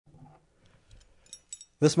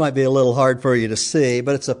This might be a little hard for you to see,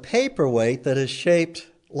 but it's a paperweight that is shaped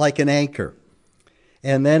like an anchor.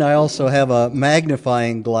 And then I also have a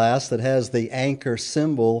magnifying glass that has the anchor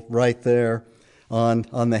symbol right there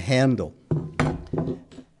on the handle.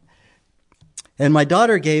 And my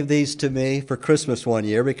daughter gave these to me for Christmas one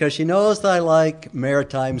year because she knows that I like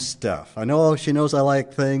maritime stuff. She knows I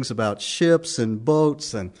like things about ships and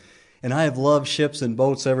boats, and I have loved ships and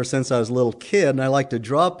boats ever since I was a little kid, and I like to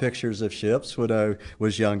draw pictures of ships when I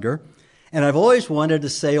was younger. And I've always wanted a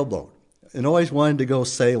sailboat and always wanted to go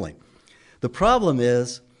sailing. The problem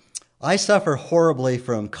is I suffer horribly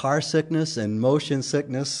from car sickness and motion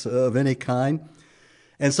sickness of any kind.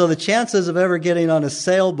 And so the chances of ever getting on a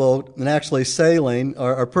sailboat and actually sailing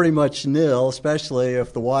are pretty much nil, especially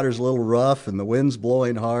if the water's a little rough and the wind's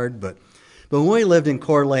blowing hard. But when we lived in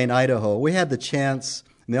Coeur d'Alene, Idaho, we had the chance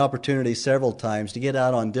and the opportunity several times to get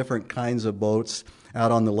out on different kinds of boats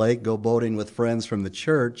out on the lake, go boating with friends from the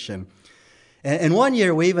church. And one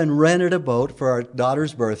year we even rented a boat for our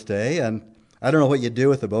daughter's birthday. And I don't know what you do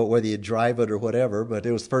with a boat, whether you drive it or whatever, but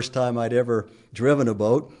it was the first time I'd ever driven a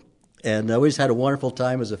boat. And we just had a wonderful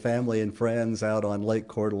time as a family and friends out on Lake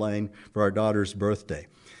Coeur d'Alene for our daughter's birthday.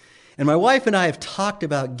 And my wife and I have talked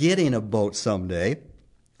about getting a boat someday.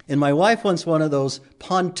 And my wife wants one of those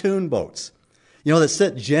pontoon boats, that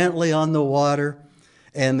sit gently on the water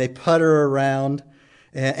and they putter around.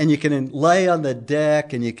 And you can lay on the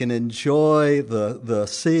deck and you can enjoy the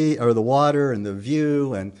sea or the water and the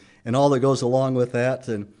view and all that goes along with that.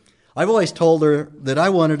 And I've always told her that I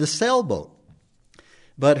wanted a sailboat.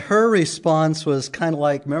 But her response was kind of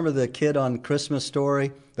like, remember the kid on Christmas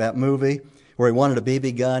Story, that movie, where he wanted a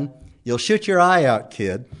BB gun? You'll shoot your eye out,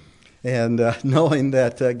 kid. And knowing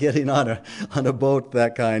that getting on a boat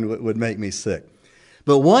that kind would make me sick.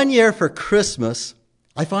 But one year for Christmas,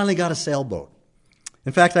 I finally got a sailboat.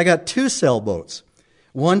 In fact, I got two sailboats,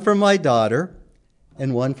 one for my daughter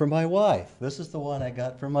and one for my wife. This is the one I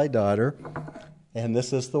got for my daughter, and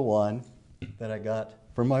this is the one that I got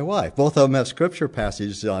for my wife. Both of them have scripture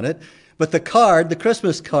passages on it. But the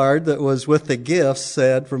Christmas card that was with the gifts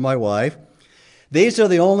said for my wife, "These are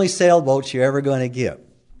the only sailboats you're ever going to get."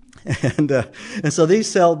 And so these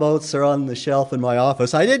sailboats are on the shelf in my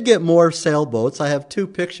office. I did get more sailboats. I have two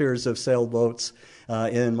pictures of sailboats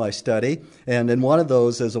in my study. And in one of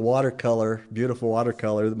those is a watercolor, beautiful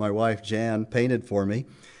watercolor that my wife Jan painted for me.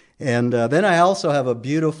 And then I also have a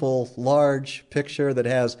beautiful large picture that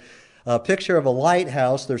has a picture of a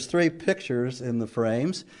lighthouse. There's three pictures in the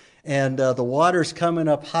frames, and the water's coming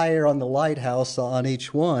up higher on the lighthouse on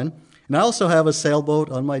each one. And I also have a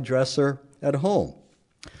sailboat on my dresser at home.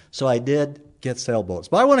 So I did get sailboats.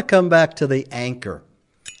 But I want to come back to the anchor,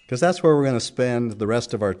 because that's where we're going to spend the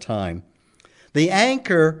rest of our time. The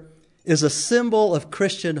anchor is a symbol of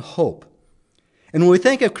Christian hope. And when we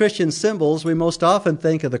think of Christian symbols, we most often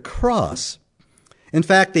think of the cross. In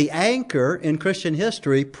fact, the anchor in Christian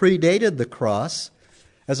history predated the cross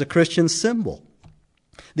as a Christian symbol.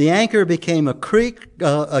 The anchor became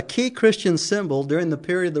a key Christian symbol during the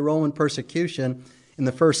period of the Roman persecution in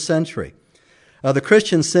the first century. The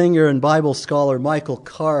Christian singer and Bible scholar Michael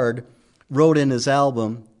Card wrote in his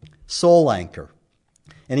album, Soul Anchor.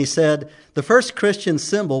 And he said, the first Christian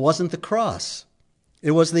symbol wasn't the cross.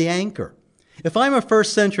 It was the anchor. If I'm a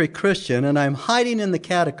first century Christian and I'm hiding in the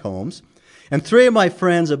catacombs, and three of my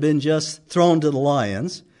friends have been just thrown to the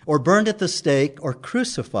lions, or burned at the stake, or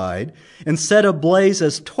crucified, and set ablaze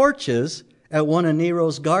as torches at one of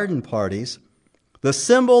Nero's garden parties, the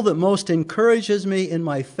symbol that most encourages me in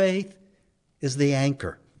my faith is the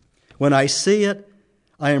anchor. When I see it,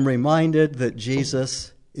 I am reminded that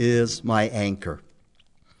Jesus is my anchor.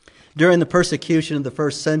 During the persecution of the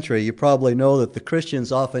first century, you probably know that the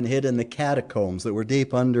Christians often hid in the catacombs that were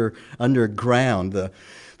deep underground.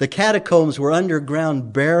 The catacombs were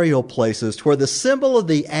underground burial places where the symbol of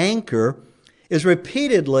the anchor is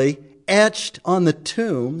repeatedly etched on the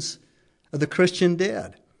tombs of the Christian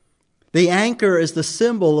dead. The anchor is the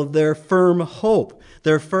symbol of their firm hope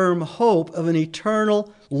of an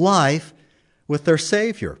eternal life with their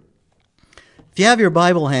Savior. If you have your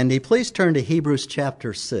Bible handy, please turn to Hebrews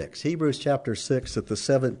chapter 6. Hebrews chapter 6 at the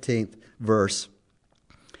 17th verse.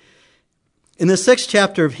 In the 6th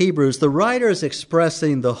chapter of Hebrews, the writer is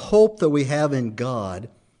expressing the hope that we have in God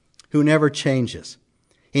who never changes.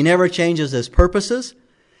 He never changes his purposes.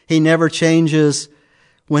 He never changes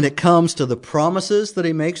when it comes to the promises that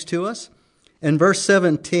he makes to us. And verse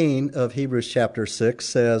 17 of Hebrews chapter 6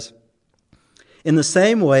 says, "In the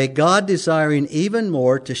same way, God desiring even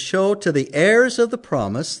more to show to the heirs of the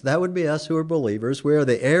promise," that would be us who are believers, we are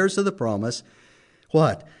the heirs of the promise,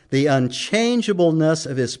 what? "The unchangeableness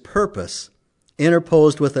of his purpose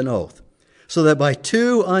interposed with an oath, so that by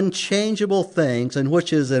two unchangeable things in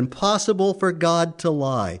which it is impossible for God to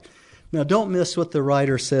lie. Now don't miss what the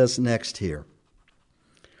writer says next here.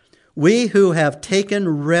 We who have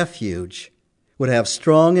taken refuge would have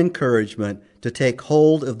strong encouragement to take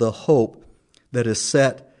hold of the hope that is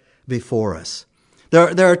set before us.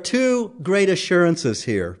 There are two great assurances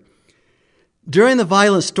here. During the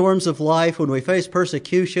violent storms of life, when we face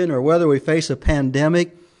persecution or whether we face a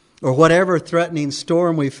pandemic or whatever threatening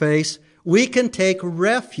storm we face, we can take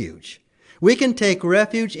refuge. We can take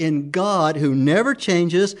refuge in God, who never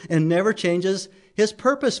changes and never changes His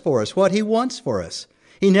purpose for us, what He wants for us.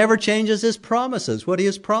 He never changes His promises, what He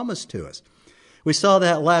has promised to us. We saw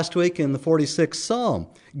that last week in the 46th Psalm.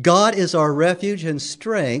 God is our refuge and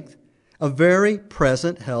strength, a very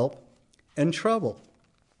present help in trouble.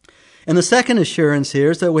 And the second assurance here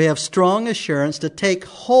is that we have strong assurance to take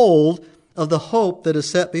hold of the hope that is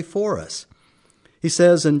set before us. He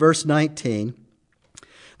says in verse 19,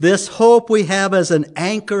 this hope we have as an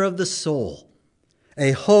anchor of the soul,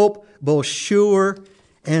 a hope both sure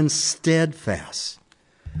and steadfast.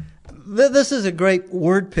 This is a great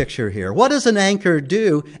word picture here. What does an anchor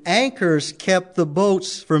do? Anchors kept the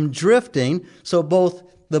boats from drifting, so both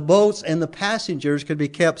the boats and the passengers could be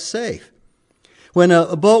kept safe. When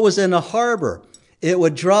a boat was in a harbor, it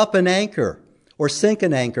would drop an anchor, or sink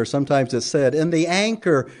an anchor, sometimes it's said, and the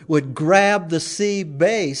anchor would grab the sea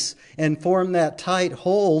base and form that tight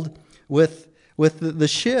hold with the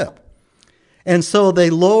ship. And so they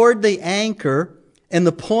lowered the anchor, and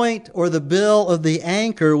the point or the bill of the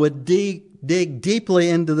anchor would dig deeply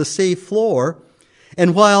into the sea floor.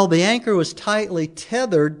 And while the anchor was tightly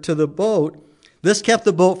tethered to the boat, this kept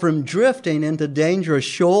the boat from drifting into dangerous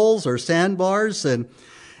shoals or sandbars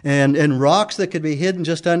and rocks that could be hidden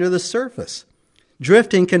just under the surface.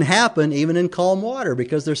 Drifting can happen even in calm water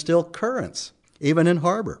because there's still currents, even in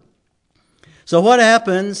harbor. So what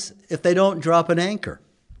happens if they don't drop an anchor?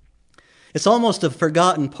 It's almost a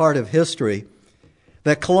forgotten part of history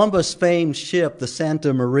that Columbus' famed ship, the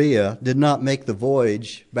Santa Maria, did not make the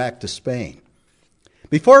voyage back to Spain.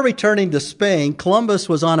 Before returning to Spain, Columbus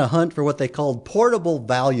was on a hunt for what they called portable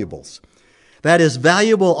valuables. That is,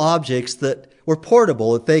 valuable objects that were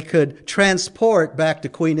portable, that they could transport back to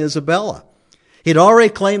Queen Isabella. He'd already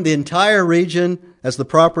claimed the entire region as the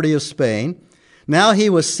property of Spain. Now he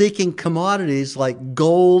was seeking commodities like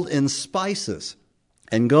gold and spices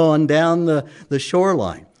and going down the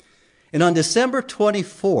shoreline. And on December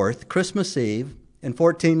 24th, Christmas Eve in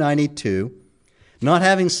 1492, not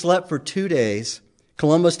having slept for 2 days,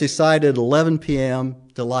 Columbus decided at 11 p.m.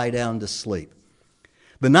 to lie down to sleep.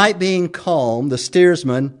 The night being calm, the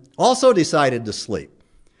steersman also decided to sleep,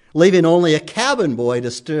 leaving only a cabin boy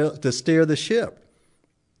to steer the ship.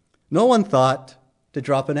 No one thought to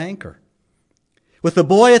drop an anchor. With the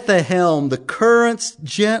boy at the helm, the currents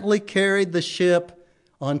gently carried the ship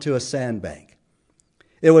onto a sandbank.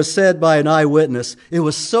 It was said by an eyewitness, it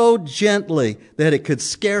was so gently that it could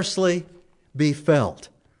scarcely be felt.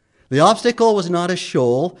 The obstacle was not a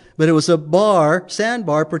shoal, but it was a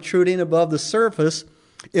sandbar protruding above the surface.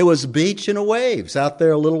 It was beach and waves out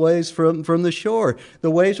there a little ways from the shore.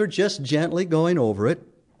 The waves were just gently going over it.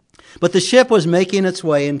 But the ship was making its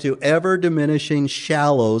way into ever-diminishing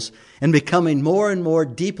shallows and becoming more and more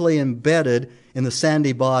deeply embedded in the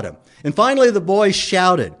sandy bottom. And finally the boy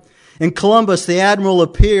shouted. And Columbus, the admiral,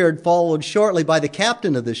 appeared, followed shortly by the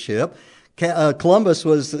captain of the ship. Columbus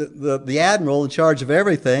was the admiral in charge of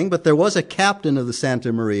everything, but there was a captain of the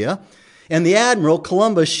Santa Maria. And the admiral,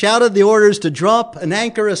 Columbus, shouted the orders to drop an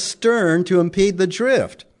anchor astern to impede the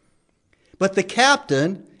drift. But the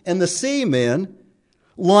captain and the seamen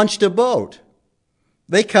launched a boat.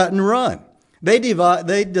 They cut and run. They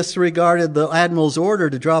disregarded the admiral's order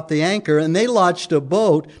to drop the anchor, and they launched a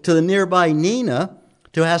boat to the nearby Nina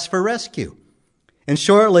to ask for rescue. And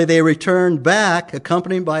shortly they returned back,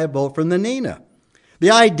 accompanied by a boat from the Nina.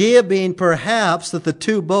 The idea being perhaps that the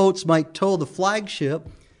two boats might tow the flagship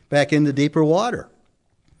back into deeper water.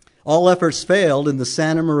 All efforts failed, and the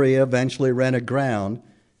Santa Maria eventually ran aground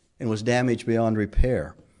and was damaged beyond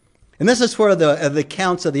repair. And this is where the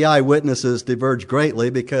accounts of the eyewitnesses diverge greatly,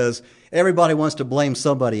 because everybody wants to blame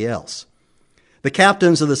somebody else. The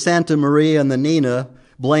captains of the Santa Maria and the Nina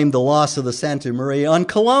blamed the loss of the Santa Maria on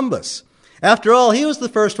Columbus. After all, he was the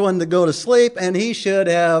first one to go to sleep, and he should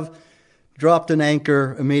have dropped an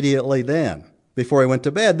anchor immediately then, before he went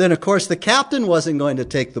to bed. Then, of course, the captain wasn't going to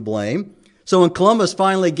take the blame. So when Columbus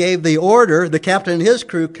finally gave the order, the captain and his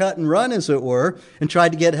crew cut and run, as it were, and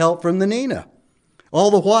tried to get help from the Nina. All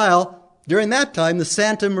the while, during that time, the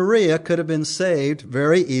Santa Maria could have been saved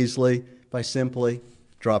very easily by simply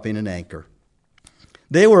dropping an anchor.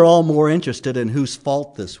 They were all more interested in whose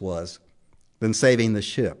fault this was than saving the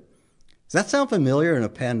ship. Does that sound familiar in a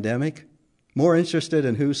pandemic? More interested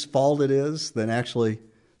in whose fault it is than actually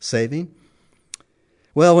saving?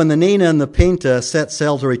 Well, when the Nina and the Pinta set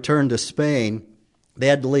sail to return to Spain, they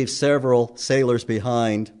had to leave several sailors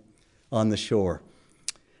behind on the shore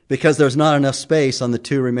because there's not enough space on the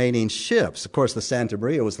two remaining ships. Of course, the Santa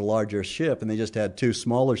Maria was the larger ship, and they just had two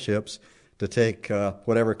smaller ships to take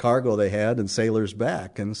whatever cargo they had and sailors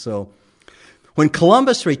back. And so when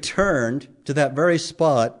Columbus returned to that very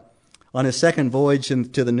spot on his second voyage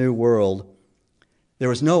into the New World, there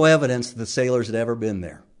was no evidence that the sailors had ever been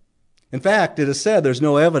there. In fact, it is said there's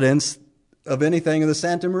no evidence of anything of the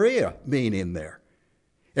Santa Maria being in there.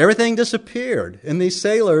 Everything disappeared, and these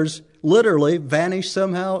sailors literally vanished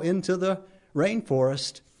somehow into the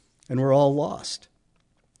rainforest and were all lost.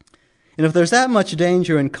 And if there's that much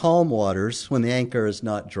danger in calm waters when the anchor is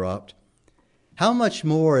not dropped, how much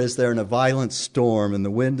more is there in a violent storm and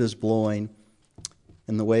the wind is blowing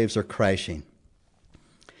and the waves are crashing?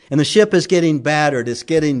 And the ship is getting battered, it's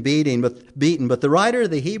getting beaten, but the writer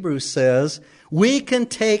of the Hebrews says, we can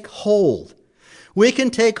take hold. We can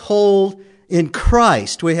take hold in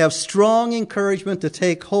Christ. We have strong encouragement to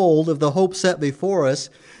take hold of the hope set before us,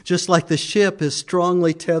 just like the ship is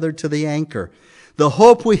strongly tethered to the anchor. The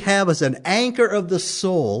hope we have is an anchor of the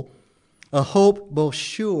soul, a hope both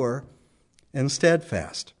sure and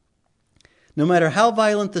steadfast. No matter how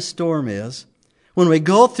violent the storm is, when we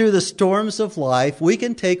go through the storms of life, we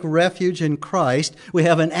can take refuge in Christ. We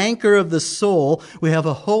have an anchor of the soul. We have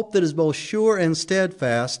a hope that is both sure and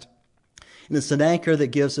steadfast. And it's an anchor that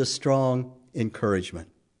gives us strong encouragement.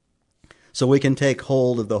 So we can take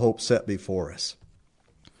hold of the hope set before us.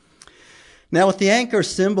 Now, with the anchor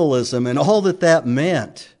symbolism and all that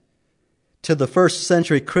meant to the first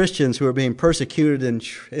century Christians who were being persecuted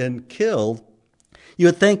and killed, you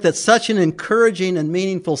would think that such an encouraging and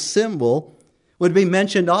meaningful symbol would be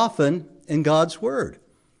mentioned often in God's Word.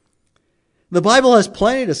 The Bible has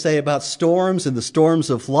plenty to say about storms and the storms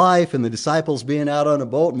of life and the disciples being out on a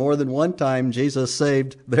boat. More than one time, Jesus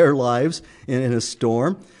saved their lives in a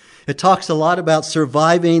storm. It talks a lot about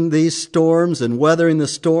surviving these storms and weathering the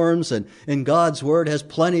storms, and God's Word has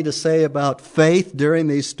plenty to say about faith during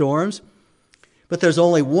these storms. But there's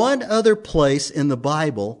only one other place in the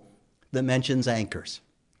Bible that mentions anchors.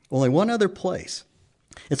 Only one other place.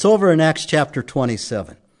 It's over in Acts chapter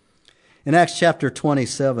 27. In Acts chapter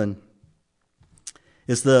 27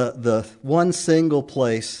 is the one single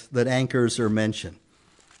place that anchors are mentioned.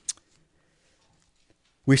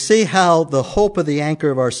 We see how the hope of the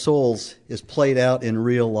anchor of our souls is played out in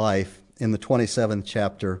real life in the 27th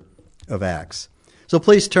chapter of Acts. So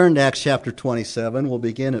please turn to Acts chapter 27. We'll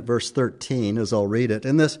begin at verse 13 as I'll read it.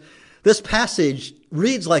 And this passage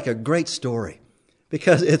reads like a great story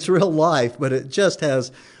because it's real life, but it just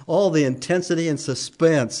has all the intensity and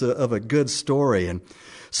suspense of a good story. And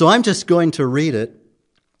so I'm just going to read it,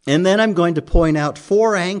 and then I'm going to point out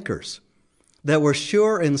 4 anchors that were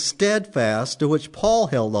sure and steadfast, to which Paul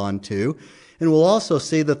held on to. And we'll also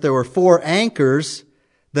see that there were 4 anchors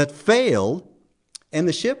that failed, and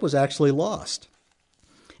the ship was actually lost.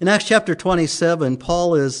 In Acts chapter 27,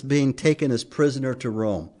 Paul is being taken as prisoner to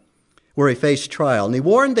Rome, where he faced trial. And he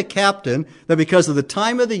warned the captain that because of the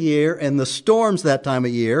time of the year and the storms that time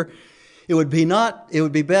of year, it would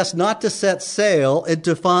be best not to set sail and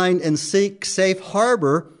to find and seek safe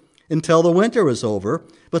harbor until the winter was over.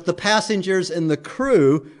 But the passengers and the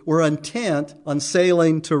crew were intent on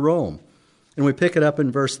sailing to Rome. And we pick it up in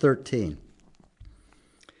verse 13.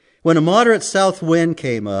 When a moderate south wind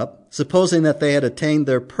came up, supposing that they had attained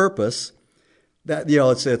their purpose, that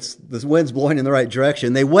it's the wind's blowing in the right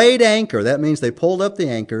direction, they weighed anchor. That means they pulled up the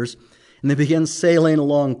anchors and they began sailing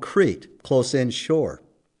along Crete, close inshore.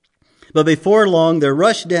 But before long, there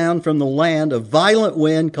rushed down from the land a violent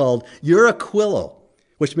wind called Euraquilo,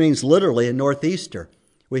 which means literally a northeaster.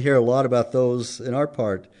 We hear a lot about those in our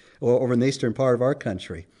part, or over in the eastern part of our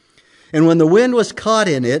country. And when the wind was caught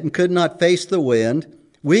in it and could not face the wind,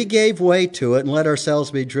 we gave way to it and let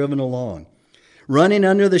ourselves be driven along. Running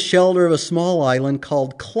under the shelter of a small island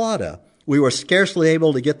called Clauda, we were scarcely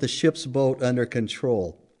able to get the ship's boat under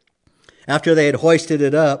control. After they had hoisted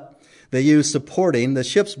it up, they used supporting. The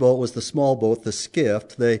ship's boat was the small boat, the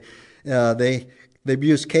skiff. They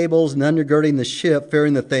used cables and undergirding the ship,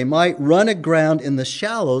 fearing that they might run aground in the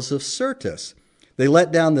shallows of Syrtis. They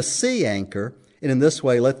let down the sea anchor, and in this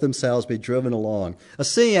way let themselves be driven along. A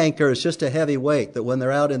sea anchor is just a heavy weight that when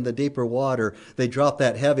they're out in the deeper water, they drop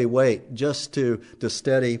that heavy weight just to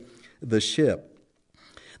steady the ship.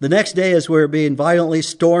 The next day, as we were being violently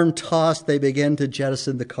storm-tossed, they began to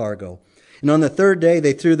jettison the cargo. And on the third day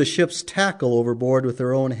they threw the ship's tackle overboard with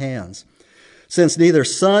their own hands. Since neither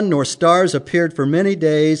sun nor stars appeared for many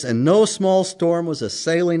days, and no small storm was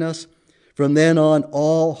assailing us, from then on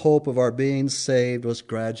all hope of our being saved was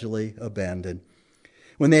gradually abandoned.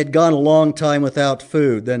 When they had gone a long time without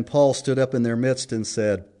food, then Paul stood up in their midst and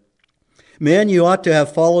said, Men, you ought to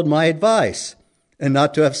have followed my advice, and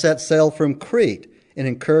not to have set sail from Crete and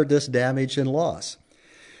incurred this damage and loss.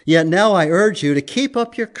 Yet now I urge you to keep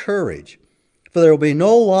up your courage, for there will be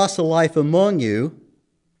no loss of life among you,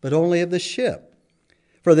 but only of the ship.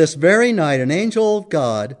 For this very night an angel of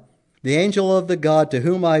God, the angel of the God to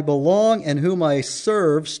whom I belong and whom I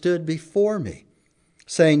serve, stood before me,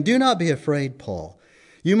 saying, Do not be afraid, Paul.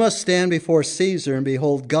 You must stand before Caesar, and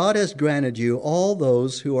behold, God has granted you all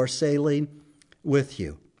those who are sailing with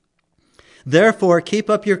you. Therefore, keep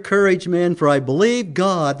up your courage, men, for I believe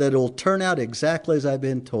God that it will turn out exactly as I've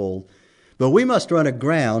been told. But we must run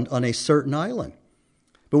aground on a certain island.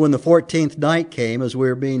 But when the 14th night came, as we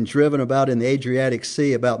were being driven about in the Adriatic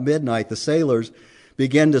Sea about midnight, the sailors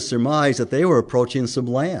began to surmise that they were approaching some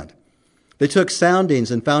land. They took soundings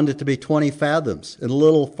and found it to be 20 fathoms. And a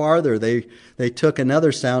little farther, they took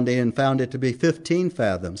another sounding and found it to be 15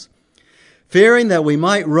 fathoms. Fearing that we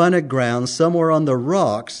might run aground somewhere on the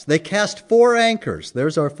rocks, they cast 4 anchors.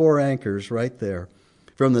 There's our 4 anchors right there,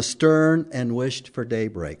 from the stern, and wished for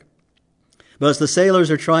daybreak. But as the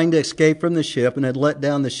sailors are trying to escape from the ship and had let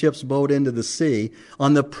down the ship's boat into the sea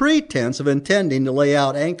on the pretense of intending to lay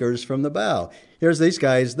out anchors from the bow. Here's these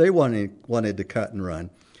guys, they wanted to cut and run.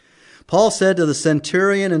 Paul said to the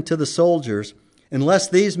centurion and to the soldiers, Unless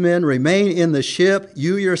these men remain in the ship,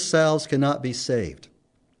 you yourselves cannot be saved.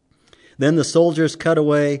 Then the soldiers cut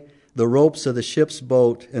away the ropes of the ship's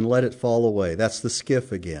boat and let it fall away. That's the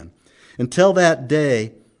skiff again. Until that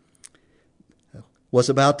day was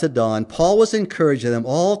about to dawn, Paul was encouraging them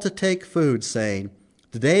all to take food, saying,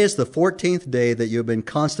 Today is the 14th day that you have been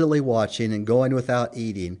constantly watching and going without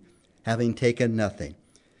eating, having taken nothing.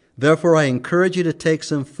 Therefore I encourage you to take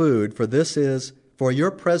some food, for this is for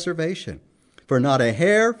your preservation. For not a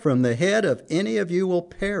hair from the head of any of you will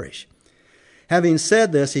perish. Having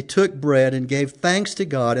said this, he took bread and gave thanks to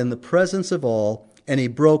God in the presence of all, and he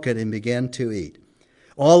broke it and began to eat.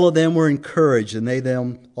 All of them were encouraged, and they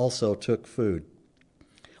them also took food.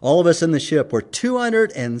 All of us in the ship were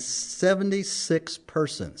 276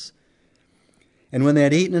 persons. And when they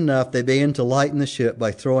had eaten enough, they began to lighten the ship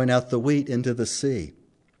by throwing out the wheat into the sea.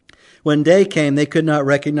 When day came, they could not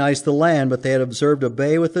recognize the land, but they had observed a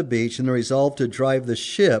bay with a beach, and they resolved to drive the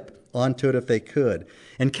ship onto it if they could.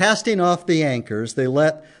 And casting off the anchors, they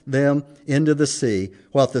let them into the sea,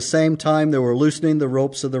 while at the same time they were loosening the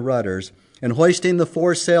ropes of the rudders, and hoisting the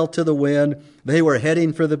foresail to the wind, they were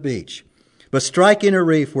heading for the beach. But striking a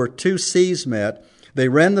reef where 2 seas met, they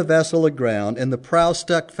ran the vessel aground, and the prow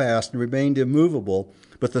stuck fast and remained immovable,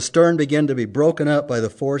 but the stern began to be broken up by the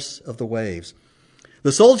force of the waves.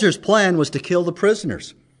 The soldiers' plan was to kill the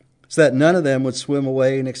prisoners, so that none of them would swim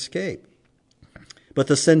away and escape. But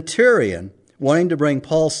the centurion, wanting to bring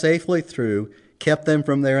Paul safely through, kept them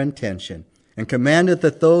from their intention, and commanded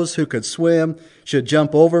that those who could swim should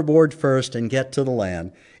jump overboard first and get to the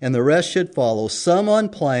land, and the rest should follow, some on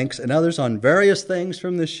planks and others on various things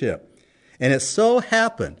from the ship. And it so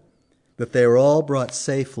happened that they were all brought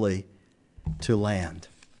safely to land.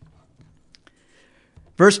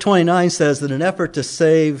 Verse 29 says that in an effort to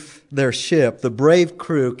save their ship, the brave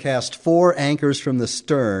crew cast 4 anchors from the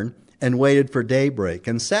stern and waited for daybreak.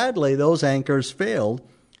 And sadly, those anchors failed,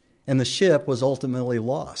 and the ship was ultimately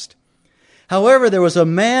lost. However, there was a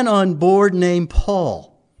man on board named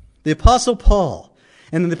Paul, the Apostle Paul.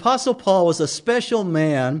 And the Apostle Paul was a special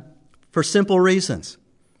man for simple reasons.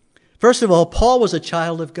 First of all, Paul was a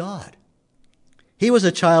child of God. He was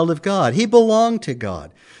a child of God. He belonged to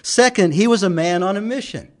God. Second, he was a man on a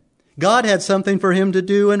mission. God had something for him to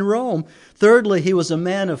do in Rome. Thirdly, he was a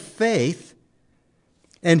man of faith.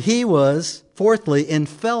 And he was, fourthly, in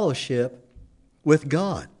fellowship with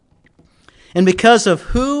God. And because of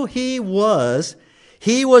who he was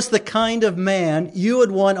the kind of man you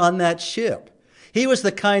would want on that ship. He was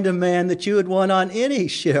the kind of man that you would want on any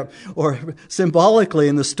ship, or symbolically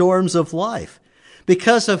in the storms of life.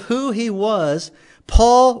 Because of who he was,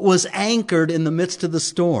 Paul was anchored in the midst of the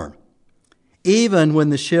storm, even when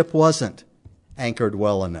the ship wasn't anchored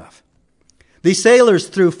well enough. These sailors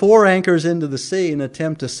threw 4 anchors into the sea in an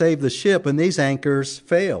attempt to save the ship, and these anchors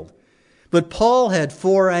failed. But Paul had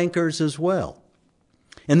 4 anchors as well.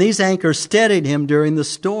 And these anchors steadied him during the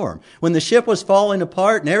storm. When the ship was falling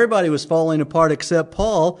apart, and everybody was falling apart except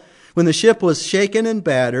Paul, when the ship was shaken and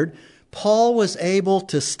battered, Paul was able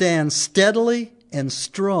to stand steadily and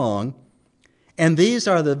strong And these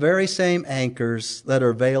are the very same anchors that are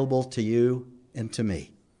available to you and to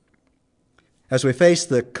me. As we face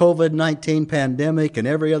the COVID-19 pandemic and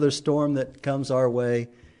every other storm that comes our way,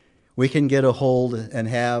 we can get a hold and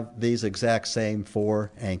have these exact same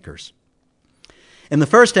 4 anchors. And the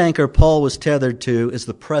first anchor Paul was tethered to is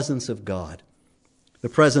the presence of God. The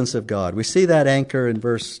presence of God. We see that anchor in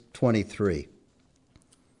verse 23.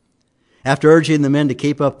 After urging the men to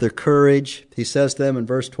keep up their courage, he says to them in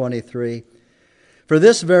verse 23, "For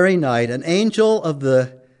this very night an angel of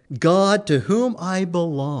the God to whom I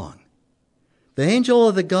belong, the angel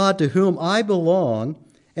of the God to whom I belong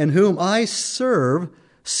and whom I serve,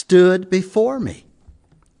 stood before me."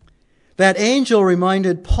 That angel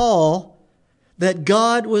reminded Paul that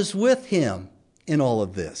God was with him in all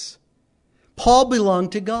of this. Paul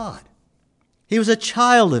belonged to God. He was a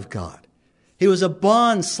child of God. He was a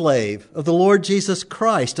bond slave of the Lord Jesus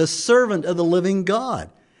Christ, a servant of the living God.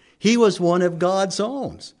 He was one of God's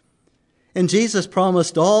own. And Jesus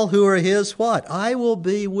promised all who are his what? "I will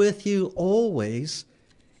be with you always,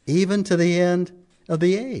 even to the end of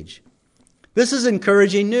the age." This is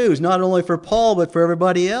encouraging news, not only for Paul, but for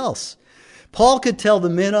everybody else. Paul could tell the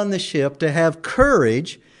men on the ship to have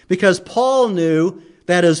courage because Paul knew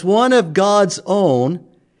that as one of God's own,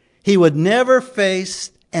 he would never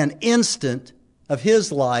face an instant of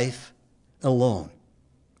his life alone.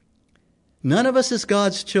 None of us as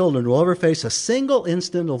God's children will ever face a single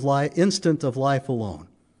instant of life alone.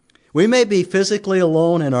 We may be physically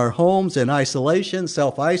alone in our homes in isolation,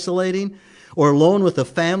 self-isolating, or alone with a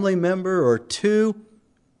family member or two.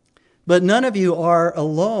 But none of you are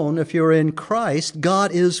alone if you're in Christ.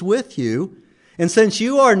 God is with you. And since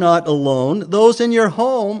you are not alone, those in your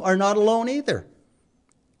home are not alone either.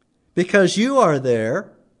 Because you are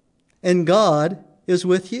there and God is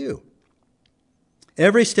with you.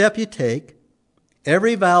 Every step you take,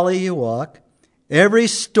 every valley you walk, every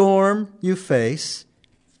storm you face,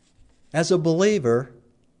 as a believer,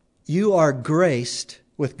 you are graced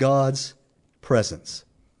with God's presence.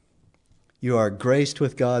 You are graced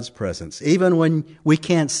with God's presence. Even when we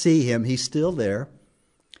can't see him, he's still there.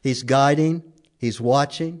 He's guiding, he's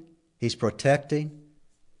watching, he's protecting,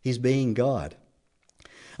 he's being God.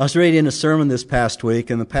 I was reading a sermon this past week,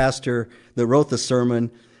 and the pastor that wrote the sermon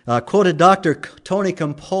quoted Dr. Tony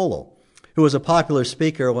Campolo, who was a popular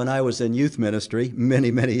speaker when I was in youth ministry many,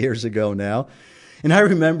 many years ago now. And I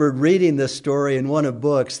remembered reading this story in one of the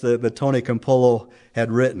books that Tony Campolo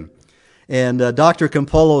had written. And Dr.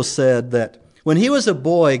 Campolo said that when he was a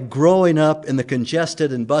boy growing up in the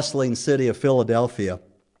congested and bustling city of Philadelphia,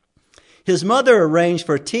 his mother arranged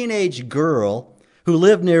for a teenage girl who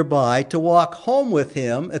lived nearby to walk home with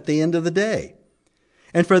him at the end of the day.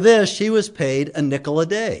 And for this, she was paid a nickel a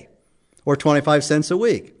day, or 25 cents a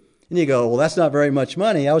week. And you go, well, that's not very much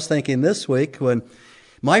money. I was thinking this week when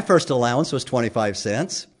my first allowance was 25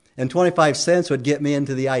 cents, and 25 cents would get me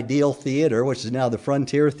into the Ideal Theater, which is now the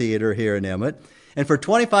Frontier Theater here in Emmett. And for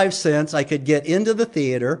 25 cents, I could get into the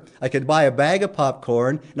theater, I could buy a bag of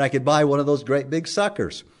popcorn, and I could buy one of those great big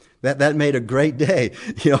suckers. That made a great day,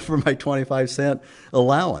 for my 25-cent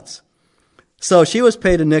allowance. So she was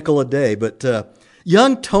paid a nickel a day, but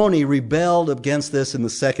young Tony rebelled against this in the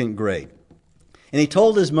second grade. And he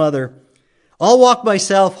told his mother, "I'll walk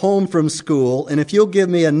myself home from school, and if you'll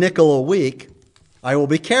give me a nickel a week, I will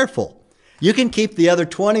be careful. You can keep the other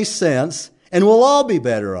 20 cents, and we'll all be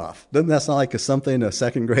better off." Doesn't that sound like something a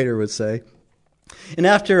second grader would say? And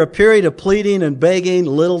after a period of pleading and begging,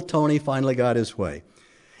 little Tony finally got his way.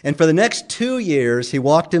 And for the next 2 years, he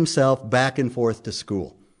walked himself back and forth to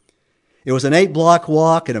school. It was an 8-block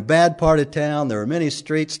walk in a bad part of town. There were many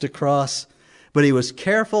streets to cross, but he was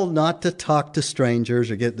careful not to talk to strangers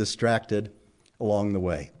or get distracted along the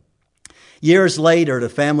way. Years later, at a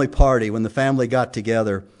family party, when the family got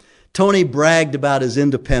together, Tony bragged about his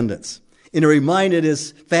independence, and he reminded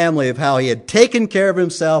his family of how he had taken care of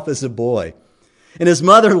himself as a boy. And his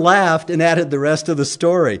mother laughed and added the rest of the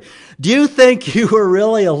story. "Do you think you were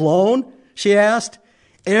really alone?" she asked.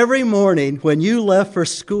 "Every morning when you left for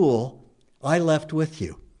school, I left with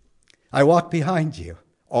you. I walked behind you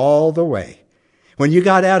all the way. When you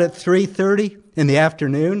got out at 3:30 in the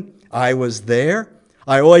afternoon, I was there.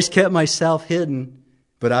 I always kept myself hidden,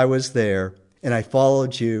 but I was there, and I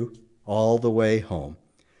followed you all the way home.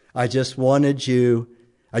 I just wanted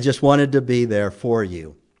to be there for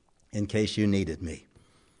you in case you needed me."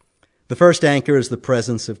 The first anchor is the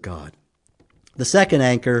presence of God. The second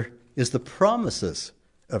anchor is the promises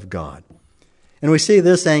of God. And we see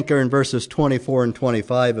this anchor in verses 24 and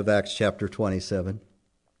 25 of Acts chapter 27.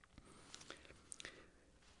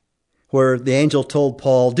 where the angel told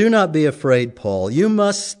Paul, "Do not be afraid, Paul. You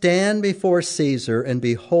must stand before Caesar, and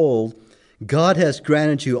behold, God has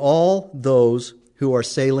granted you all those who are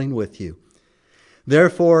sailing with you."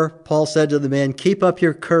 Therefore, Paul said to the men, "Keep up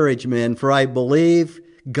your courage, men, for I believe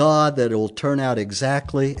God that it will turn out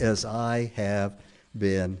exactly as I have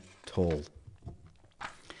been told."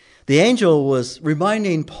 The angel was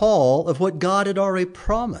reminding Paul of what God had already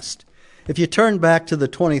promised. If you turn back to the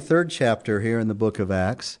 23rd chapter here in the book of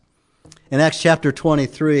Acts, in Acts chapter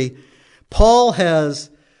 23, Paul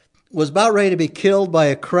was about ready to be killed by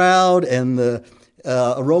a crowd, and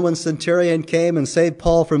a Roman centurion came and saved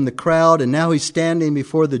Paul from the crowd, and now he's standing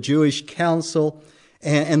before the Jewish council,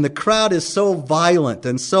 and the crowd is so violent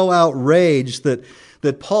and so outraged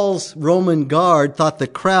that Paul's Roman guard thought the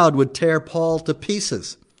crowd would tear Paul to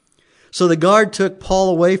pieces. So the guard took Paul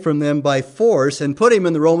away from them by force and put him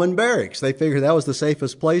in the Roman barracks. They figured that was the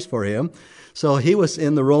safest place for him. So he was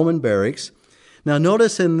in the Roman barracks. Now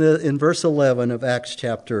notice in verse 11 of Acts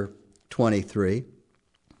chapter 23,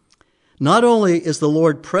 not only is the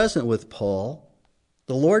Lord present with Paul,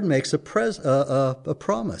 the Lord makes a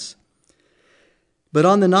promise. But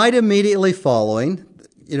on the night immediately following,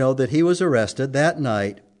 that he was arrested, that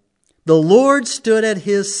night, the Lord stood at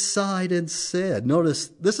his side and said, notice,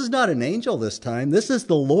 this is not an angel this time, this is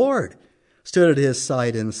the Lord stood at his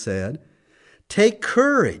side and said, "Take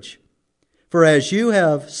courage, for as you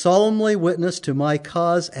have solemnly witnessed to my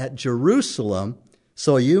cause at Jerusalem,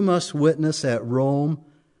 so you must witness at Rome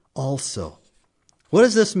also." What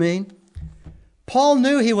does this mean? Paul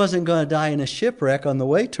knew he wasn't going to die in a shipwreck on the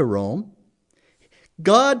way to Rome.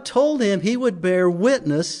 God told him he would bear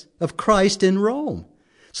witness of Christ in Rome.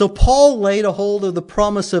 So Paul laid a hold of the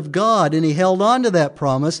promise of God, and he held on to that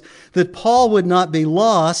promise that Paul would not be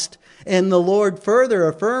lost, and the Lord further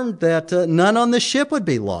affirmed that none on the ship would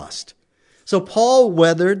be lost. So Paul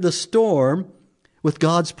weathered the storm with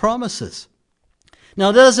God's promises.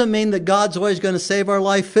 Now, it doesn't mean that God's always going to save our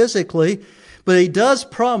life physically, but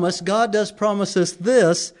God does promise us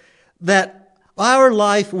this, that our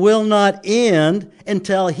life will not end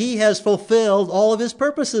until he has fulfilled all of his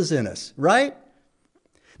purposes in us, right?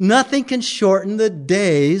 Nothing can shorten the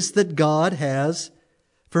days that God has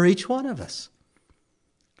for each one of us.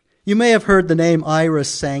 You may have heard the name Ira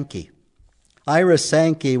Sankey. Ira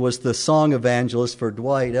Sankey was the song evangelist for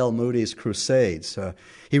Dwight L. Moody's Crusades.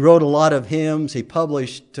 He wrote a lot of hymns. He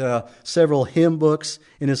published several hymn books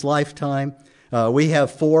in his lifetime. We have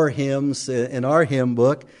 4 hymns in our hymn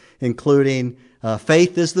book, including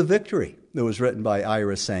Faith is the Victory, that was written by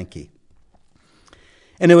Ira Sankey.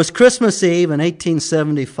 And it was Christmas Eve in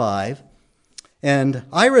 1875, and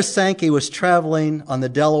Ira Sankey was traveling on the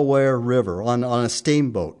Delaware River on a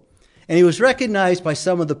steamboat. And he was recognized by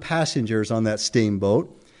some of the passengers on that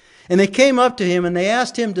steamboat. And they came up to him and they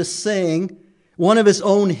asked him to sing one of his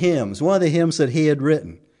own hymns, one of the hymns that he had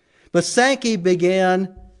written. But Sankey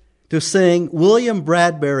began to sing William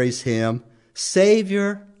Bradbury's hymn,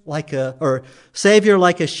 Savior like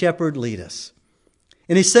a shepherd lead us.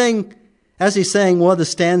 And as he sang, one of the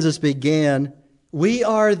stanzas began, "We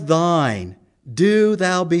are thine, do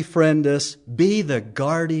thou befriend us, be the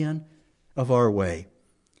guardian of our way."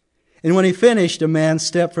 And when he finished, a man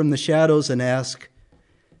stepped from the shadows and asked,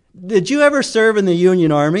 "Did you ever serve in the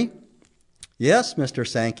Union Army?" "Yes," Mr.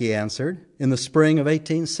 Sankey answered, "in the spring of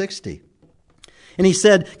 1860. And he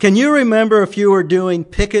said, "Can you remember if you were doing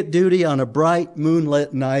picket duty on a bright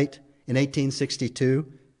moonlit night in 1862?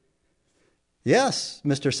 "Yes,"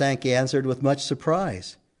 Mr. Sankey answered with much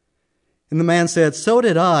surprise. And the man said, "So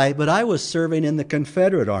did I, but I was serving in the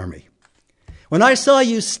Confederate Army. When I saw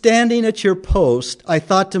you standing at your post, I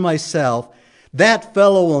thought to myself, that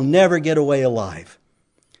fellow will never get away alive.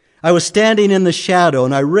 I was standing in the shadow,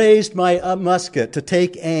 and I raised my musket to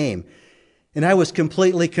take aim, and I was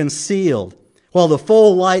completely concealed, while the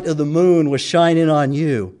full light of the moon was shining on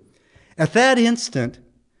you. At that instant,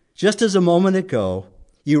 just as a moment ago,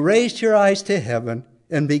 you raised your eyes to heaven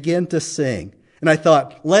and began to sing. And I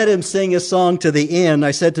thought, let him sing his song to the end.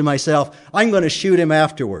 I said to myself, I'm going to shoot him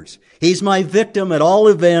afterwards. He's my victim at all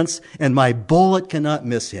events, and my bullet cannot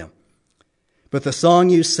miss him. But the song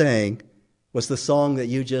you sang was the song that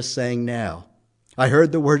you just sang now. I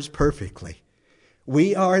heard the words perfectly.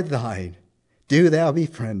 We are thine. Do thou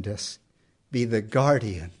befriend us. Be the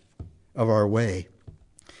guardian of our way."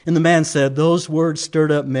 And the man said, those words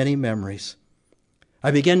stirred up many memories. I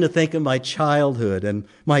began to think of my childhood and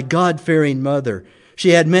my God-fearing mother. She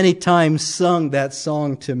had many times sung that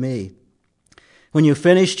song to me. When you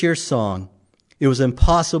finished your song, it was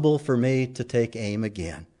impossible for me to take aim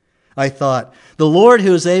again. I thought, the Lord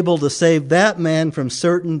who is able to save that man from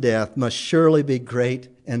certain death must surely be great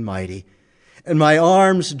and mighty. And my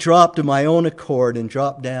arms dropped of my own accord and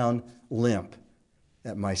dropped down limp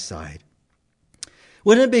at my side.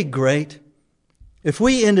 Wouldn't it be great if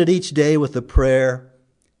we ended each day with the prayer,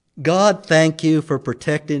 God, thank you for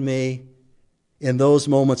protecting me in those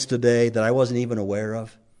moments today that I wasn't even aware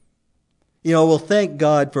of? You know, we'll thank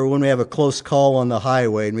God for when we have a close call on the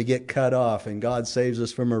highway and we get cut off and God saves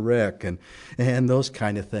us from a wreck and those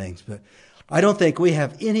kind of things. But I don't think we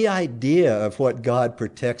have any idea of what God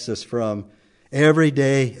protects us from every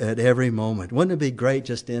day at every moment. Wouldn't it be great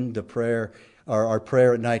just to end the prayer, our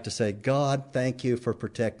prayer at night, to say, God, thank you for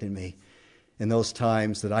protecting me in those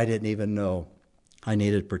times that I didn't even know I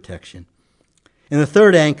needed protection. And the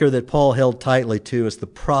third anchor that Paul held tightly to is the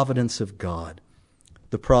providence of God.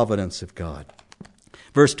 The providence of God.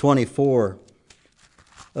 Verse 24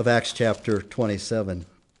 of Acts chapter 27.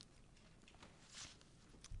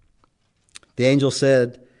 The angel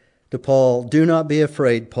said to Paul, do not be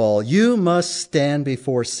afraid, Paul. You must stand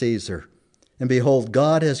before Caesar. And behold,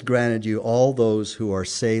 God has granted you all those who are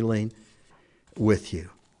sailing with you.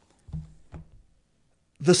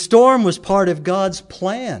 The storm was part of God's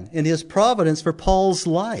plan in his providence for Paul's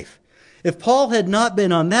life. If Paul had not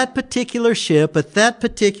been on that particular ship at that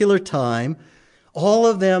particular time, all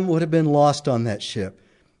of them would have been lost on that ship.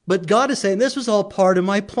 But God is saying, this was all part of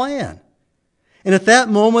my plan. And at that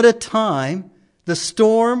moment of time, the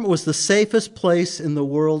storm was the safest place in the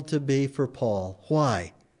world to be for Paul.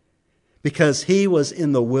 Why? Because he was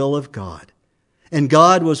in the will of God. And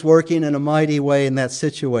God was working in a mighty way in that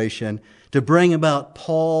situation to bring about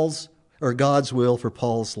God's will for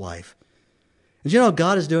Paul's life. Did you know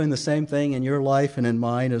God is doing the same thing in your life and in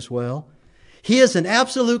mine as well? He is in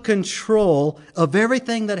absolute control of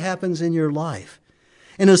everything that happens in your life.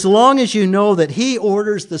 And as long as you know that he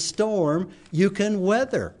orders the storm, you can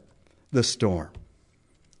weather the storm.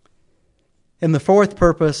 And the fourth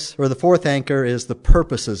purpose, or the fourth anchor, is the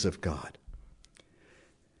purposes of God.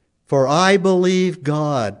 For I believe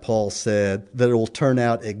God, Paul said, that it will turn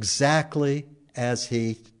out exactly as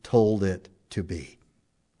he told it to be.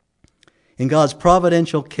 In God's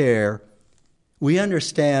providential care, we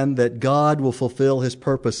understand that God will fulfill his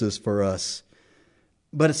purposes for us.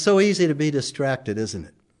 But it's so easy to be distracted, isn't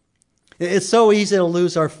it? It's so easy to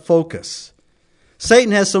lose our focus.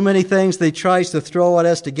 Satan has so many things that he tries to throw at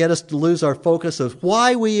us to get us to lose our focus of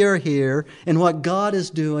why we are here and what God is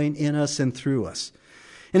doing in us and through us.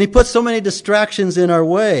 And he puts so many distractions in our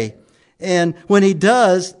way. And when he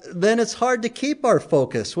does, then it's hard to keep our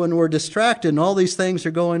focus when we're distracted and all these things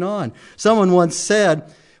are going on. Someone once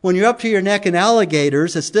said, when you're up to your neck in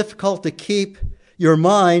alligators, it's difficult to keep your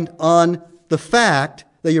mind on the fact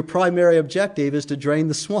that your primary objective is to drain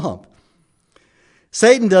the swamp.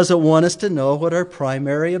 Satan doesn't want us to know what our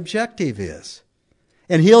primary objective is.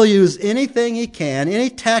 And he'll use anything he can,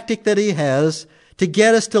 any tactic that he has, to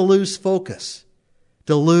get us to lose focus,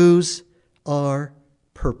 to lose our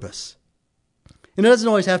purpose. And it doesn't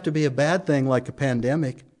always have to be a bad thing like a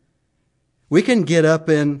pandemic. We can get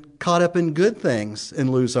caught up in good things and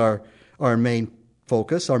lose our main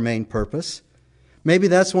focus, our main purpose. Maybe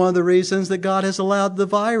that's one of the reasons that God has allowed the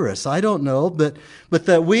virus. I don't know, but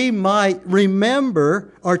that we might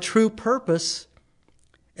remember our true purpose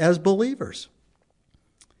as believers.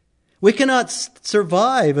 We cannot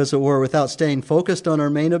survive, as it were, without staying focused on our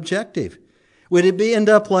main objective. Would it end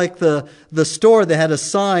up like the store that had a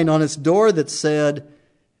sign on its door that said,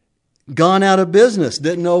 gone out of business,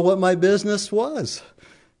 didn't know what my business was?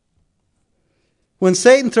 When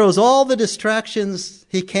Satan throws all the distractions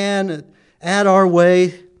he can at our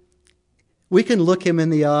way, we can look him in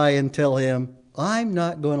the eye and tell him, I'm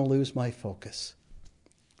not going to lose my focus.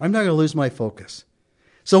 I'm not going to lose my focus.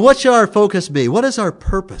 So what should our focus be? What is our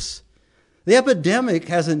purpose? The epidemic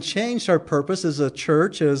hasn't changed our purpose as a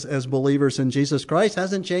church, as believers in Jesus Christ,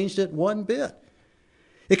 hasn't changed it one bit.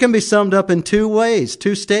 It can be summed up in two ways,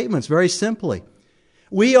 two statements, very simply.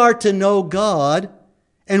 We are to know God,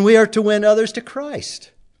 and we are to win others to Christ.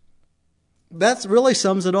 That really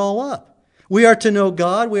sums it all up. We are to know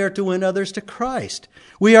God, we are to win others to Christ.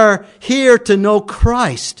 We are here to know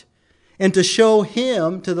Christ and to show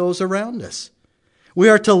him to those around us. We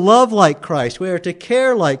are to love like Christ. We are to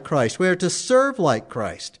care like Christ. We are to serve like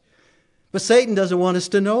Christ. But Satan doesn't want us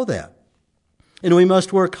to know that. And we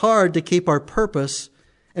must work hard to keep our purpose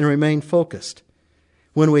and remain focused.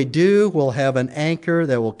 When we do, we'll have an anchor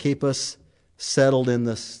that will keep us settled in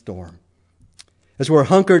the storm. As we're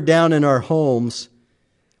hunkered down in our homes,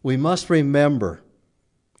 we must remember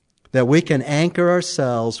that we can anchor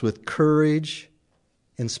ourselves with courage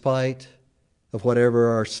in spite of whatever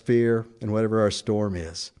our sphere and whatever our storm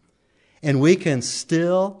is. And we can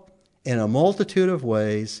still, in a multitude of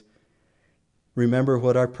ways, remember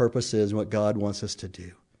what our purpose is and what God wants us to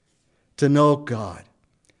do. To know God.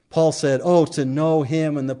 Paul said, to know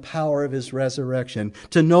Him and the power of His resurrection.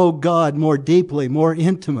 To know God more deeply, more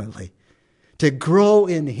intimately. To grow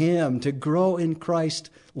in Him, to grow in Christ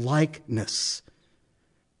likeness.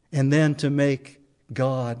 And then to make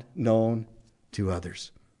God known to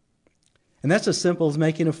others. And that's as simple as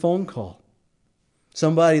making a phone call.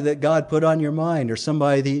 Somebody that God put on your mind, or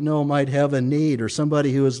somebody that you know might have a need, or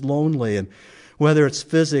somebody who is lonely, and whether it's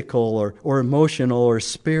physical or emotional or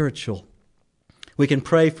spiritual. We can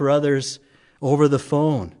pray for others over the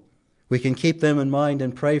phone. We can keep them in mind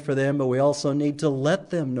and pray for them, but we also need to let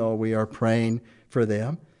them know we are praying for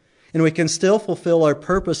them. And we can still fulfill our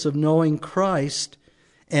purpose of knowing Christ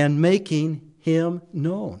and making Him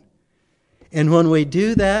known. And when we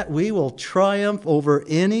do that, we will triumph over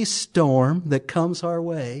any storm that comes our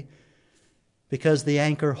way because the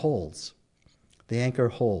anchor holds. The anchor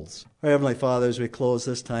holds. Our Heavenly Father, as we close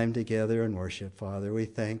this time together in worship, Father, we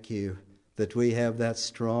thank You that we have that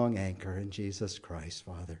strong anchor in Jesus Christ,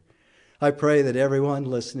 Father. I pray that everyone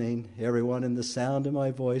listening, everyone in the sound of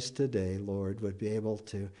my voice today, Lord, would be able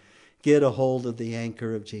to get a hold of the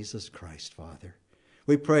anchor of Jesus Christ, Father.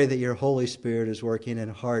 We pray that Your Holy Spirit is working in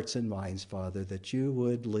hearts and minds, Father, that You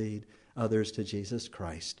would lead others to Jesus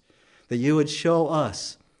Christ, that You would show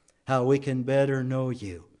us how we can better know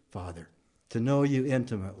You, Father, to know You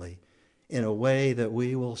intimately in a way that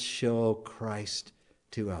we will show Christ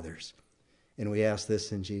to others. And we ask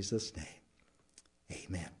this in Jesus' name.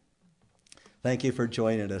 Amen. Thank you for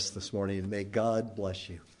joining us this morning, and may God bless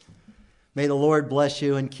you. May the Lord bless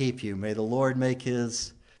you and keep you. May the Lord make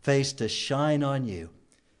His face to shine on you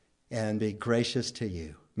and be gracious to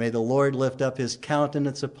you. May the Lord lift up His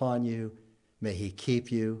countenance upon you. May He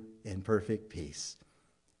keep you in perfect peace.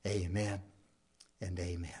 Amen and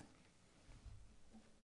amen.